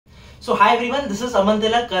So hi everyone, this is Aman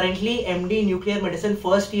Tilak, currently MD Nuclear Medicine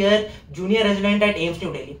first year junior resident at AIIMS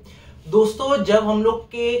New Delhi. दोस्तों, जब हम लोग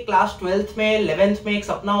के class 12th में 11th में एक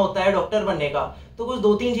सपना होता है डॉक्टर बनने का, तो कुछ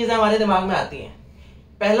दो तीन चीजें हमारे दिमाग में आती हैं.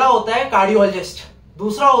 पहला होता है कार्डियोलॉजिस्ट,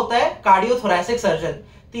 दूसरा होता है कार्डियोथोरैसिक सर्जन,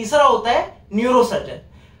 तीसरा होता है न्यूरो सर्जन.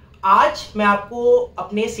 आज मैं आपको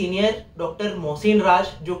अपने सीनियर डॉक्टर मोहसिन राज,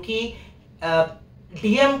 जो कि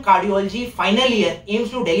DM cardiology final year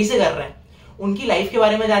AIIMS new Delhi से कर रहे हैं, उनकी लाइफ के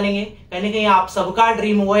बारे में जानेंगे. कहीं ना कहीं आप सबका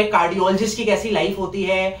ड्रीम हुआ है कार्डियोलॉजिस्ट की कैसी लाइफ होती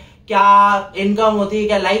है, क्या इनकम होती है,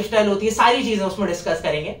 क्या लाइफस्टाइल होती है, सारी चीजें उसमें डिस्कस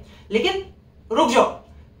करेंगे. लेकिन रुक जाओ,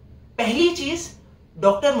 पहली चीज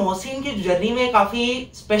डॉक्टर मोहसिन की जर्नी में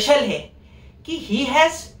काफी स्पेशल है कि he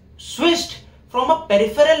has switched from a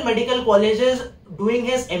peripheral medical colleges doing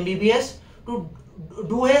his MBBS to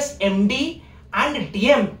do his MD and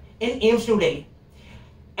DM in AIIMS new Delhi.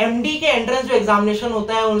 MD के एंट्रेंस जो एग्जामिनेशन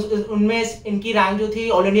होता है उनमें इनकी रैंक जो थी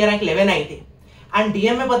ऑल इंडिया रैंक 11 आई थी. एंड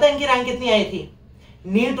डीएम में पता है इनकी रैंक कितनी आई थी?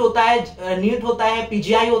 नीट होता है,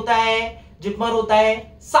 पीजीआई होता है, जिपमर होता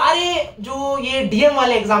है, सारे जो ये डीएम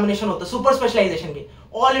वाले एग्जामिनेशन होते हैं सुपर स्पेशलाइजेशन के,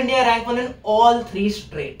 all India rank 1 in all 3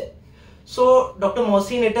 straight. So doctor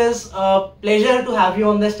Mohsin, it is pleasure to have you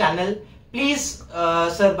on this channel. Please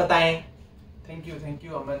sir बताएं. Thank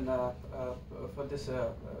you Aman for this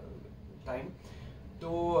time.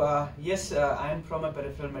 So yes, I am from a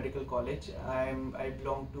peripheral medical college. I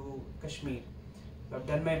belong to Kashmir. I've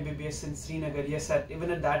done my MBBS in Srinagar. Yes,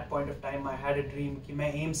 even at that point of time, I had a dream कि मैं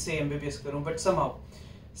AIIMS से MBBS करूँ, but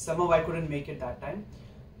somehow I couldn't make it that time.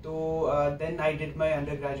 So then I did my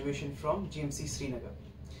undergraduation from GMC Srinagar.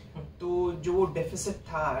 तो जो वो deficit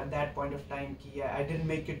था at that point of time कि I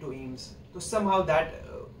didn't make it to AIIMS. तो somehow that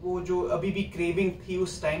वो जो अभी भी craving थी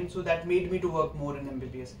उस time, so that made me to work more in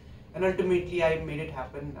MBBS. And ultimately I made it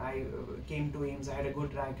happen. I came to AIIMS, I had a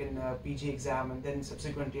good rank in PG exam, and then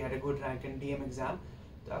subsequently had a good rank in DM exam.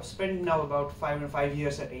 So I've spent now about 5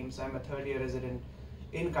 years at AIIMS. I'm a third year resident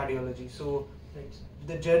in cardiology. So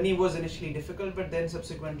the journey was initially difficult, but then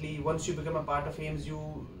subsequently once you become a part of AIIMS,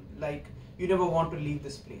 you never want to leave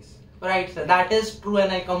this place. Right sir, that is true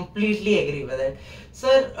and I completely agree with it.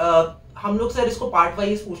 Sir, हम लोग sir इसको part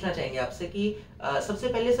wise पूछना चाहेंगे आपसे कि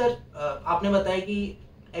सबसे पहले sir आपने बताया कि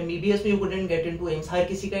MBBS में you couldn't get into AIIMS. हर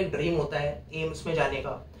किसी का एक ड्रीम होता है AIIMS में जाने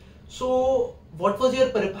का. So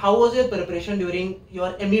how was your preparation during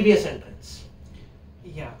your MBBS entrance?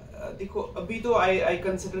 Yeah, देखो अभी तो I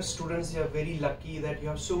consider students are very lucky that you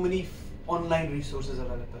have so many online resources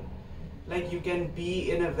available. Like you can be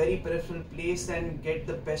in a very peripheral place and get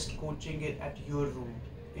the best coaching at your room,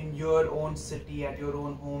 in your own city, at your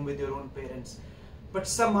own home with your own parents. But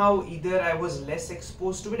somehow either I was less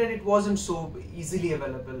exposed to it and it wasn't so easily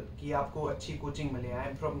available कि आपको अच्छी coaching मिले. I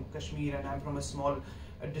am from Kashmir and I am from a small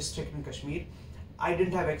district in Kashmir. I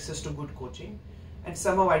didn't have access to good coaching and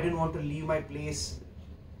somehow I didn't want to leave my place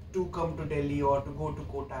to come to Delhi or to go to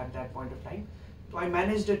Kota at that point of time. So I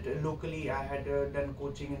managed it locally. I had done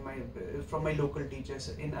coaching from my local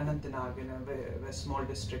teachers in Anantnag, in a small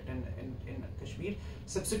district in Kashmir.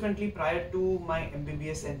 Subsequently, prior to my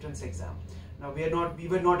MBBS entrance exam, now we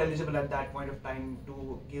were not eligible at that point of time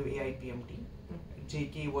to give AIIMS-D.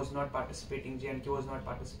 JK was not participating, JNK was not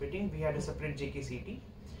participating. We had a separate JKCT.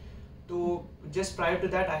 So just prior to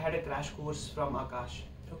that, I had a crash course from Akash.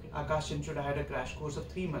 Okay. Akash Institute. I had a crash course of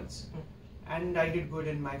 3 months, and I did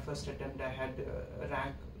good in my first attempt. I had a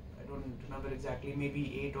rank, I don't remember exactly, maybe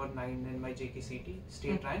 8 or 9 in my JKCT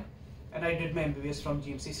state rank, and I did my MBBS from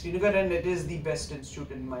GMC Srinagar, and it is the best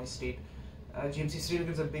institute in my state. GMC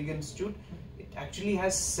Srinagar is a big institute. It actually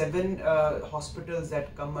has 7 hospitals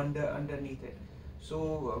that come underneath it.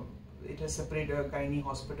 So it has separate gynae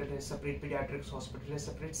hospital, it has separate pediatrics hospital, it has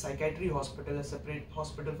separate psychiatry hospital, a separate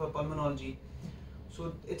hospital for pulmonology.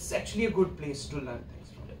 So it's actually a good place to learn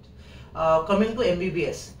things from it. Coming to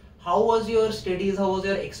MBBS, how was your studies? How was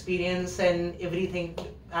your experience and everything,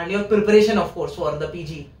 and your preparation, of course, for the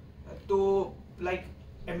PG? So like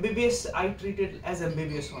MBBS, I treated as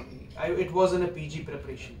MBBS only. It wasn't a PG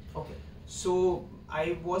preparation. Okay. So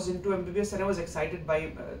I was into MBBS and I was excited by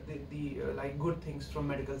the like good things from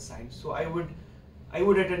medical science. So I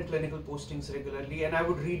would attend clinical postings regularly and I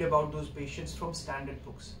would read about those patients from standard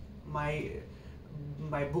books.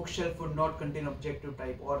 My bookshelf would not contain objective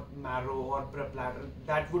type or marrow or prep ladder.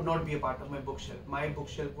 That would not be a part of my bookshelf. My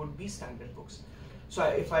bookshelf would be standard books. So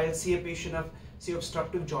if I see a patient of say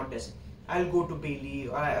obstructive jaundice, I'll go to Bailey,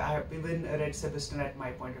 or I have even read Sebastian at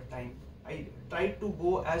my point of time. I tried to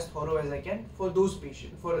go as thorough as I can for those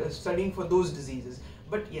patients, for studying for those diseases.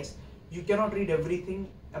 But yes, you cannot read everything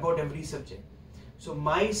about every subject. So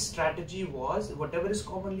my strategy was whatever is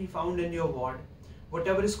commonly found in your ward,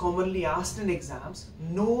 whatever is commonly asked in exams,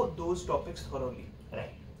 know those topics thoroughly.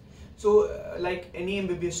 Right. So like any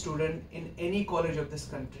MBBS student in any college of this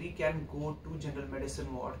country can go to general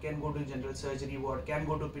medicine ward, can go to general surgery ward, can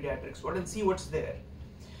go to pediatrics ward and see what's there.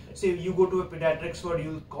 So if you go to a pediatrics ward,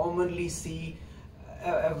 you'll commonly see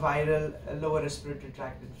a viral lower respiratory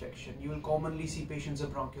tract infection. You will commonly see patients of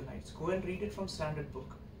bronchiolitis. Go and read it from standard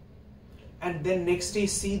book. And then next day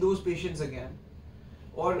see those patients again.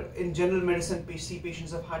 Or in general medicine, see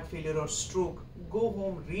patients of heart failure or stroke. Go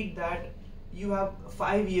home, read that. You have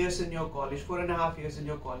 5 years in your college, 4.5 years in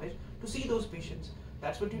your college to see those patients.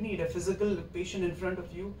 That's what you need, a physical patient in front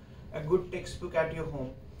of you, a good textbook at your home.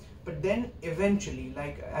 But then eventually,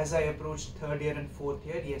 like as I approached 3rd year and 4th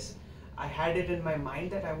year, yes, I had it in my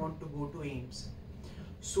mind that I want to go to AIIMS.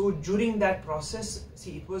 So during that process,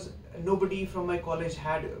 see, it was nobody from my college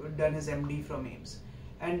had done his MD from AIIMS.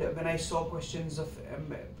 And when I saw questions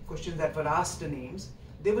that were asked in AIIMS,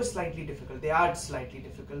 they were slightly difficult. They are slightly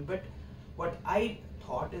difficult, but what I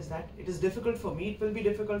thought is that it is difficult for me, it will be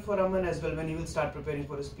difficult for Aman as well when he will start preparing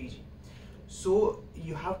for his PG. So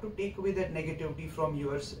you have to take away that negativity from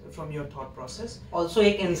your thought process. Also,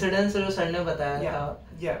 एक incident जो sir ने बताया था.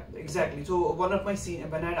 Yeah, exactly. So one of my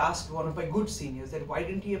when I had asked one of my good seniors that why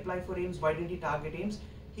didn't he apply for AIIMS, why didn't he target AIIMS,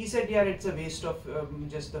 he said, yeah, it's a waste of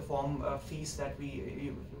just the form fees that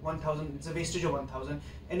 1,000. It's a wastage of 1,000.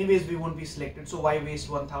 Anyways, we won't be selected. So why waste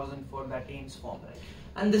 1,000 for that AIIMS form?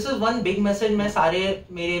 And this is one big message मैं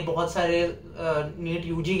मेरे बहुत सारे NEET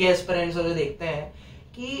UG के aspirants को देखते हैं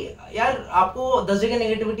कि यार आपको 10 जगह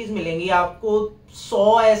नेगेटिविटीज मिलेंगी, आपको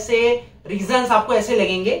 100 ऐसे रीजंस आपको ऐसे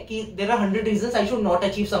लगेंगे कि there are 100 reasons I should not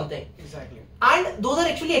achieve something. Exactly. And those are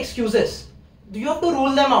actually excuses. You have to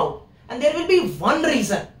rule them out. And there will be one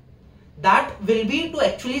reason that will be to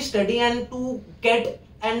actually study and to get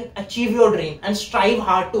and achieve your dream and strive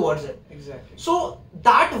hard towards it. Exactly. So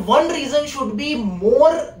that one reason should be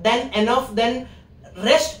more than enough than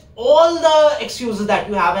rest all the excuses that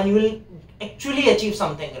you have, and you will actually achieve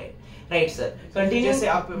something great. Right, sir? Continue. जैसे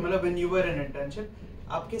आप मतलब when you were in internship,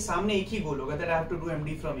 आपके सामने एक ही गोल होगा that I have to do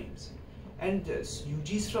MD from AIIMS. And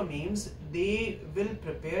UGs from AIIMS, they will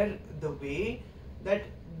prepare the way that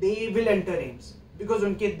they will enter AIIMS because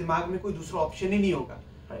उनके दिमाग में कोई दूसरा ऑप्शन ही नहीं होगा.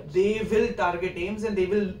 They will target AIIMS and they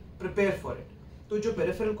will prepare for it. तो जो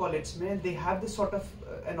peripheral college में they have this sort of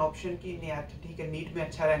an option कि नहीं यार ठीक है NEET में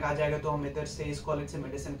अच्छा रैंक आ जाएगा तो हम इधर से इस कॉलेज से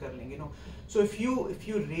मेडिसिन कर लेंगे. No. So if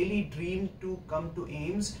you really dream to come to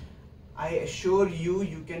AIIMS, I assure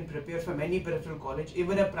you can prepare from any peripheral college,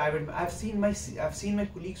 even a private. I've seen my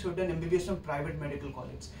colleagues who have done MBBS from private medical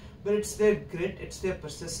college, but it's their grit, it's their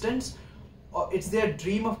persistence, or it's their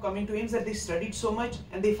dream of coming to AIIMS that they studied so much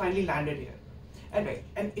and they finally landed here.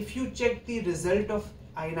 And if you check the result of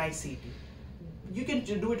AIIMS-D, you can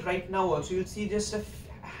do it right now also. You'll see just a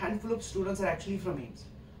handful of students are actually from AIIMS.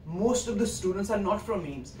 Most of the students are not from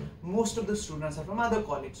AIIMS. Most of the students are from other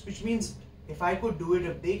colleges, which means if I could do it,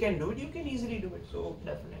 if they can do it, you can easily do it. So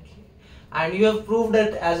definitely. And you have proved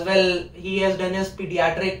it as well. He has done his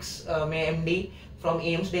pediatrics में MD from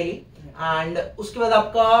AIIMS Delhi. Yeah. And उसके बाद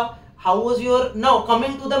आपका how was your, now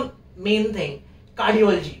coming to the main thing,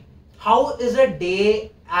 cardiology. How is a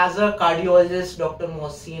day as a cardiologist, Dr.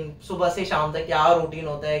 Mohsin? सुबह से शाम तक क्या routine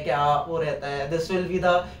होता है, क्या वो रहता है? This will be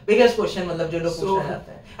the biggest question, मतलब जो लोग पूछना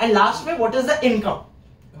चाहते हैं. And last में, what is the income?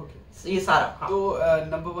 ये सारा. तो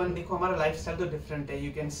number one देखो हमारा lifestyle तो different है.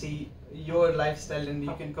 You can see your lifestyle and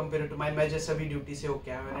you can compare it to mine. मैं just अभी duty से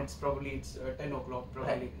होके आया and it's 10 o'clock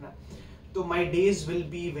probably. ना. तो my days will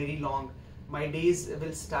be very long. My days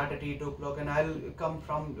will start at 8 o'clock and I'll come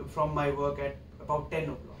from my work at about 10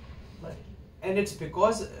 o'clock. And it's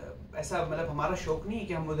because ऐसा मतलब हमारा शौक नहीं है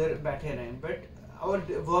कि हम उधर बैठे रहें, but our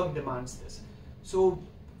work demands this. So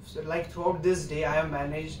like throughout this day, I have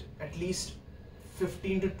managed at least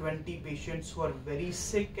 15 to 20 patients who are very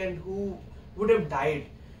sick and who would have died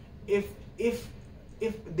if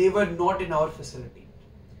they were not in our facility.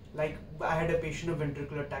 Like I had a patient of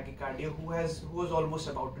ventricular tachycardia who was almost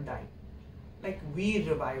about to die. Like we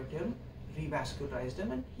revived him, revascularized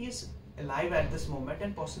him, and he is alive at this moment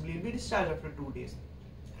and possibly will be discharged after 2 days.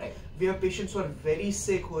 Right? We have patients who are very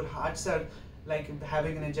sick, whose hearts are like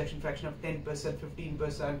having an ejection fraction of 10%,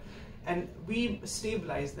 15%, and we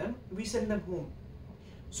stabilize them, we send them home.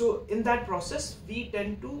 So in that process, we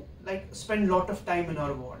tend to like spend a lot of time in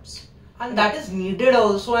our wards. And that is needed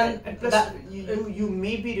also, and plus you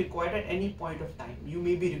may be required at any point of time. You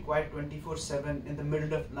may be required 24/7 in the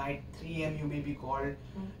middle of night, 3 a.m. you may be called.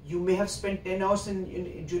 You may have spent 10 hours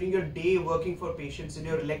during your day working for patients in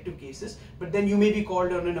your elective cases, but then you may be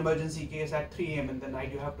called on an emergency case at 3 a.m. in the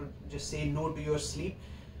night. You have to just say no to your sleep.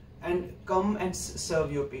 and come and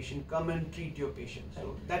serve your patient, come and treat your patient.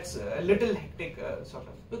 So that's a little hectic sort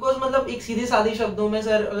of. Because मतलब एक सीधे साधे शब्दों में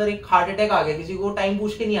sir, अगर एक heart attack आ गया किसी को, टाइम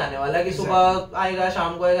पूछ के नहीं आने वाला कि सुबह आएगा,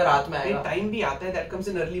 शाम को आएगा, रात में आएगा. टाइम भी आता है, that comes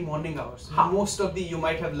in early morning hours. Most of the you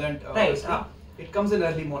might have learned. Right. It comes in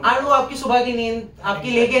early morning. और वो आपकी सुबह की नींद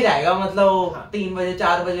आपकी लेके जाएगा, मतलब 3 बजे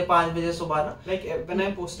 4 बजे 5 बजे सुबह ना. Like when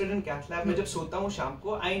I'm posted in cath lab, मैं जब सोता हूँ शाम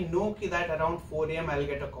को, I know कि that around 4 AM I'll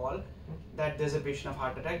get a call that there's a patient of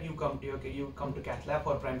heart attack. You come to cath lab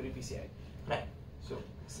for primary PCI. Right.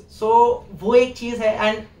 So वो एक चीज है,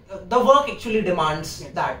 and the work actually demands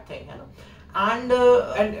that thing, है ना.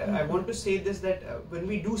 And I want to say this, that when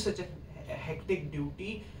we do such a hectic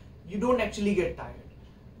duty, you don't actually get tired.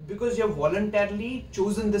 Because you have voluntarily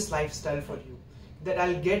chosen this lifestyle for you. That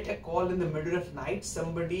I'll get a call in the middle of night,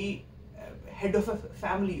 somebody, head of a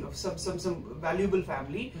family, of some valuable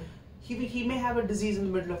family, he may have a disease in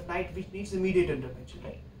the middle of night which needs immediate intervention.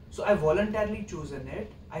 Right? So I've voluntarily chosen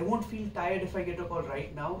it. I won't feel tired if I get a call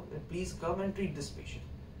right now. Please come and treat this patient.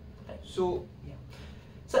 Right. So yeah.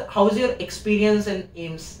 So how's your experience in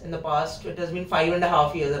AIIMS in the past? It has been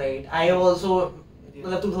 5.5 years, right? I have also.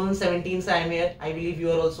 2017 से I'm here. I believe you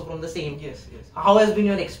are also from the same. Yes. How has been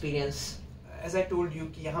your experience? As I told you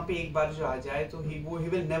कि यहाँ पे एक बार जो आ जाए तो he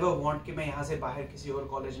will never want कि मैं यहाँ से बाहर किसी और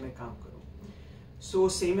कॉलेज में काम करूँ. So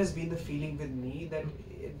same has been the feeling with me that,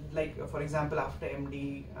 like for example, after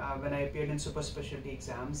MD, when I appeared in super specialty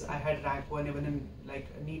exams, I had rank 1 even in like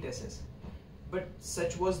NEET SS. But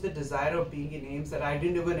such was the desire of being in AIIMS that I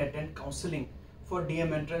didn't even attend counselling for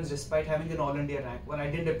DM entrance despite having an all India rank 1. I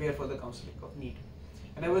didn't appear for the counselling of NEET.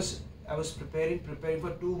 And I was preparing for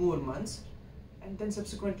 2 more months, and then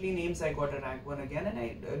subsequently in AIIMS I got a rank 1 again, and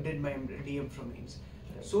I did my DM from AIIMS.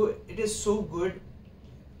 Right. So it is so good,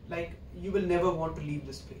 like you will never want to leave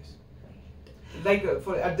this place. Right. Like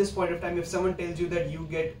at this point of time, if someone tells you that you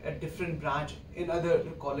get a different branch in other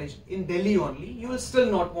college in Delhi only, you will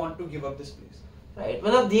still not want to give up this place. Right.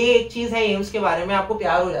 मतलब ये एक चीज है AIIMS के बारे में, आपको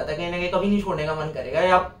प्यार हो जाता है कहीं ना कहीं, कभी नहीं छोड़ने का मन करेगा.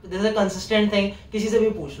 आप this is a consistent thing, किसी से भी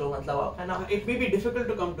पूछ लो, मतलब आप, है ना. It may be difficult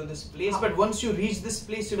to come to this place, but once you reach this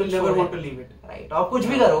place you will never want to leave it. Right. आप कुछ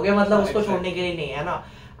भी करोगे मतलब उसको छोड़ने के लिए नहीं, है ना.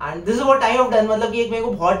 And this is what I have done. मतलब कि एक मेरे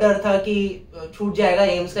को बहुत डर था कि छूट जाएगा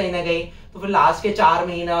एम्स कहीं ना कहीं, तो फिर लास्ट के 4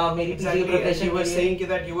 महीना मेरी पीजी की preparation you were saying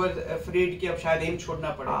that you were afraid कि अब शायद एम्स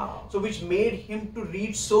छोड़ना पड़े. So which made him to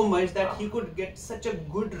read so much that he could get such a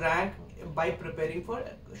good rank by preparing for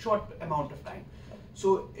a short amount of time.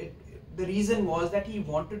 So the reason was that he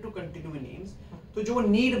wanted to continue in AIIMS. तो जो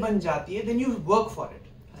need बन जाती है, then you work for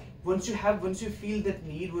it. Once you feel that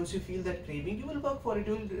need, once you feel that craving, you will work for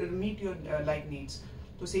it. You will meet your like needs.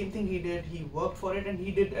 So same thing he did. He worked for it, and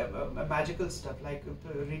he did a magical stuff like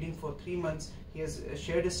reading for 3 months. He has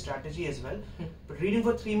shared his strategy as well. But reading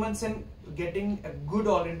for 3 months and getting a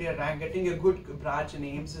good All India rank, getting a good branch in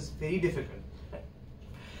AIIMS is very difficult.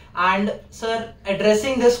 And sir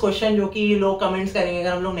addressing this question जो कि लोग comments करेंगे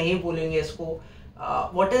अगर हम लोग नहीं बोलेंगे इसको,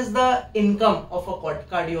 what is the income of a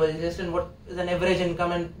cardiologist and what is an average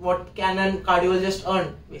income and what can an cardiologist earn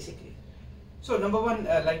basically? So number 1,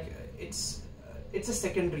 like it's a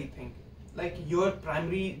secondary thing. Like your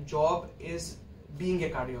primary job is being a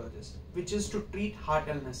cardiologist, which is to treat heart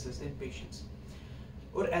illnesses in patients.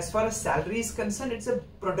 Or as far as salary is concerned, it's a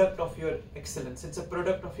product of your excellence. It's a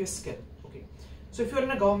product of your skill. Okay. So if you're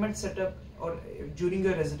in a government setup or during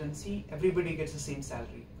your residency, everybody gets the same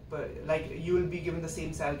salary. But like you will be given the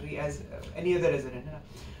same salary as any other resident.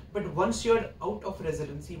 But once you're out of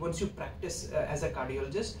residency, once you practice as a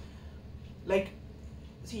cardiologist, like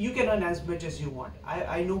see, you can earn as much as you want.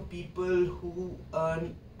 I know people who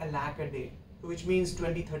earn $1 lakh a day, which means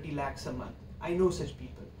 20-30 lakhs a month. I know such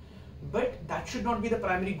people. But that should not be the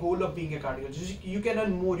primary goal of being a cardiologist. You can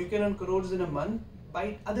earn more. You can earn crores in a month by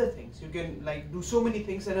other things. You can like do so many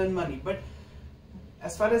things and earn money. But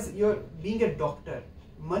as far as you're being a doctor,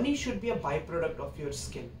 money should be a byproduct of your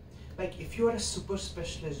skill. Like if you are a super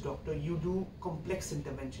specialist doctor, you do complex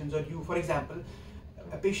interventions, or you, for example,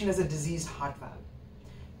 a patient has a diseased heart valve.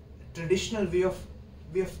 Traditional way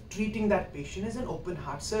of treating that patient is an open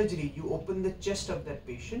heart surgery. You open the chest of that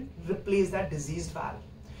patient, replace that diseased valve.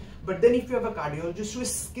 But then if you have a cardiologist who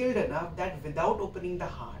is skilled enough that without opening the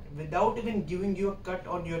heart, without even giving you a cut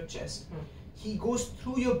on your chest, he goes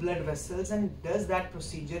through your blood vessels and does that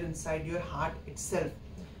procedure inside your heart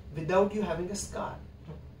itself without you having a scar.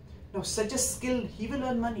 Now such a skill, he will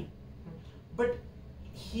earn money. But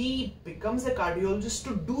he becomes a cardiologist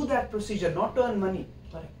to do that procedure, not to earn money.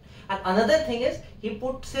 And another thing is, he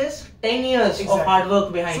puts his 10 years of hard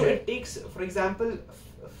work behind it. So it takes, for example,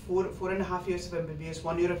 4.5 years of MBBS,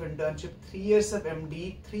 1 year of internship, 3 years of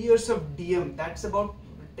MD, 3 years of DM. That's about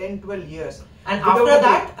 10-12 years. And after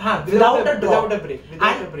that, without a drop. Without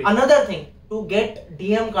a break. Another thing, to get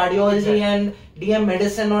DM Cardiology and DM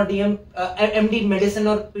Medicine or MD Medicine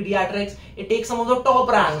or Pediatrics, it takes some of the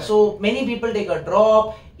top ranks. So many people take a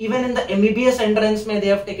drop. Even in the MBBS Entrance, they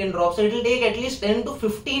have taken drops. So it will take at least 10 to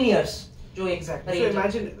 15 years. Exactly. So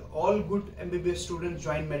imagine all good MBBS students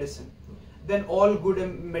join medicine. Then all good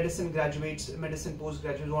medicine graduates, medicine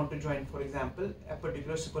postgraduates want to join, for example, a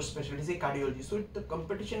particular super specialty, say cardiology. So the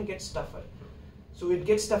competition gets tougher. So it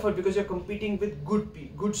gets tougher because you're competing with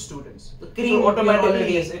good students. So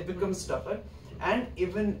automatically, yes, it becomes tougher. And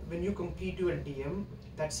even when you complete your DM,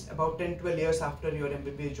 that's about 10-12 years after your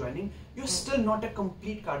MBBS joining, you're still not a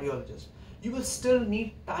complete cardiologist. You will still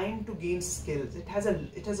need time to gain skills. It has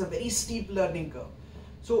a very steep learning curve.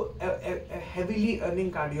 So a heavily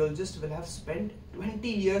earning cardiologist will have spent 20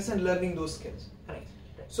 years in learning those skills. Right.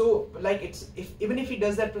 So like even if he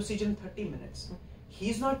does that procedure in 30 minutes,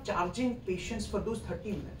 he's not charging patients for those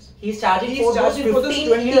 30 minutes. He's charging for those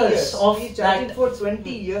 20 years of he's charging for 20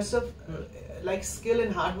 years of like skill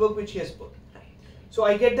and hard work which he has put. So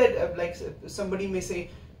I get that like somebody may say,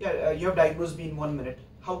 yeah, you have diagnosed me in 1 minute.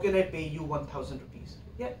 How can I pay you 1,000 rupees?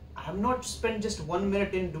 Yeah, I have not spent just 1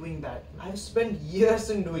 minute in doing that. I have spent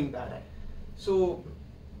years in doing that. So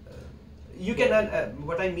you can earn,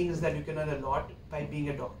 what I mean is that you can earn a lot by being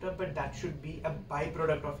a doctor, but that should be a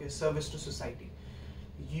byproduct of your service to society.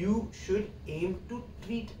 You should aim to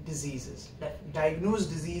treat diseases, diagnose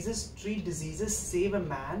diseases, treat diseases, save a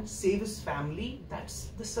man, save his family. That's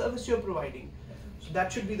the service you're providing. So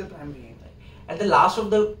that should be the primary aim. At the last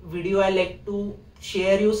of the video, I like to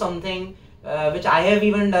share you something which I have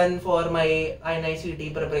even done for my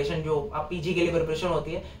AIIMS-D preparation, जो आप PG के लिए preparation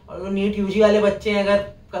होती है. और NEET UG वाले बच्चे हैं, अगर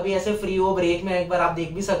कभी ऐसे फ्री हो ब्रेक में एक बार आप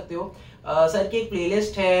देख भी सकते हो. सर की एक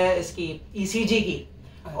प्लेलिस्ट है इसकी ECG की,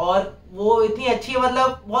 और वो इतनी अच्छी है,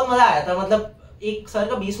 मतलब बहुत मजा आया था. मतलब एक सर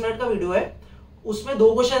का 20 मिनट का वीडियो है, उसमें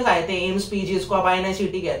 2 क्वेश्चन आए थे एम्स PG, इसको आप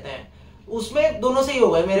AIIMS-D कहते हैं. उसमें दोनों से ही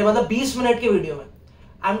हो गए मेरे, मतलब 20 मिनट के वीडियो में.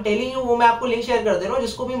 आई एम टेलिंग यू, वो मैं आपको लिंक शेयर कर दे रहा हूँ,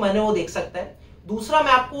 जिसको भी मन है वो देख सकता है. दूसरा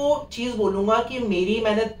मैं आपको चीज बोलूंगा कि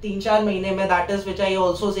मैंने 3-4 महीने में, that is which I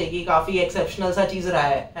also say, कि काफी एक्सेप्शनल सा चीज रहा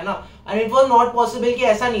है ना. And it was not possible कि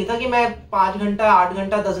ऐसा नहीं था कि मैं 5 घंटा 8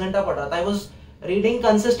 घंटा 10 घंटा पढ़ रहा था. I was reading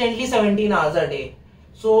consistently 17 hours a day.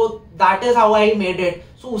 So that is how I made it.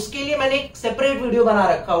 सो उसके लिए मैंने एक सेपरेट वीडियो बना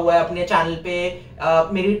रखा हुआ है अपने चैनल पे,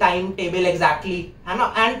 मेरी टाइम टेबल एग्जैक्टली, है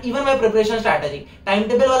ना. And even my preparation strategy, time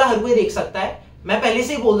table वाला हर कोई देख सकता है. मैं पहले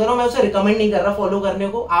से ही बोल दे रहा हूं, मैं उसे रिकमेंड नहीं कर रहा फॉलो करने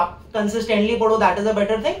को. आप कंसिस्टेंटली पढ़ो, that is a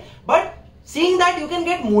better thing. But seeing that you can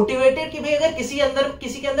get motivated कि भाई अगर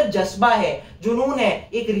किसी के अंदर जज्बा है, जुनून है,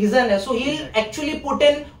 एक रीजन है, सो he will actually put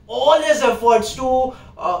in all his efforts to.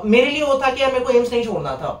 मेरे लिए वो था कि मेरे को एम्स नहीं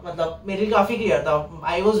छोड़ना था, मतलब मेरे लिए काफी क्लियर था.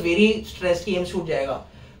 आई वाज वेरी स्ट्रेस्ड कि एम्स छूट जाएगा.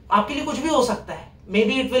 आपके लिए कुछ भी हो सकता है.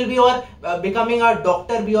 Maybe it will be your becoming a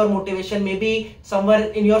doctor be your motivation. Maybe somewhere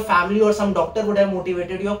in your family or some doctor would have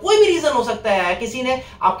motivated you. कोई भी reason हो सकता है. किसी ने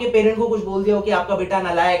आपके पेरेंट को कुछ बोल दिया हो कि आपका बेटा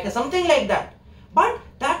नालायक है, something like that. But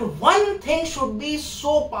that one thing should be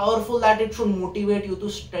so powerful that it should motivate you to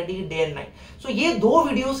study day and night. So ये 2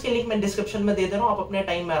 वीडियोस के लिंक मैं डिस्क्रिप्शन में दे दे रहा हूँ, आप अपने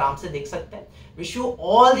टाइम में आराम से देख सकते हैं. Wish you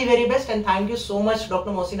all the very best and thank you so much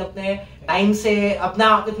doctor Mohsin, अपने टाइम से,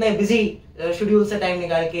 अपना इतने बिजी शेड्यूल से टाइम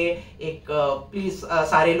निकाल के एक प्लीज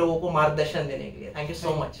सारे लोगों को मार्गदर्शन देने के लिए. Thank you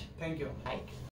so much. Thank you.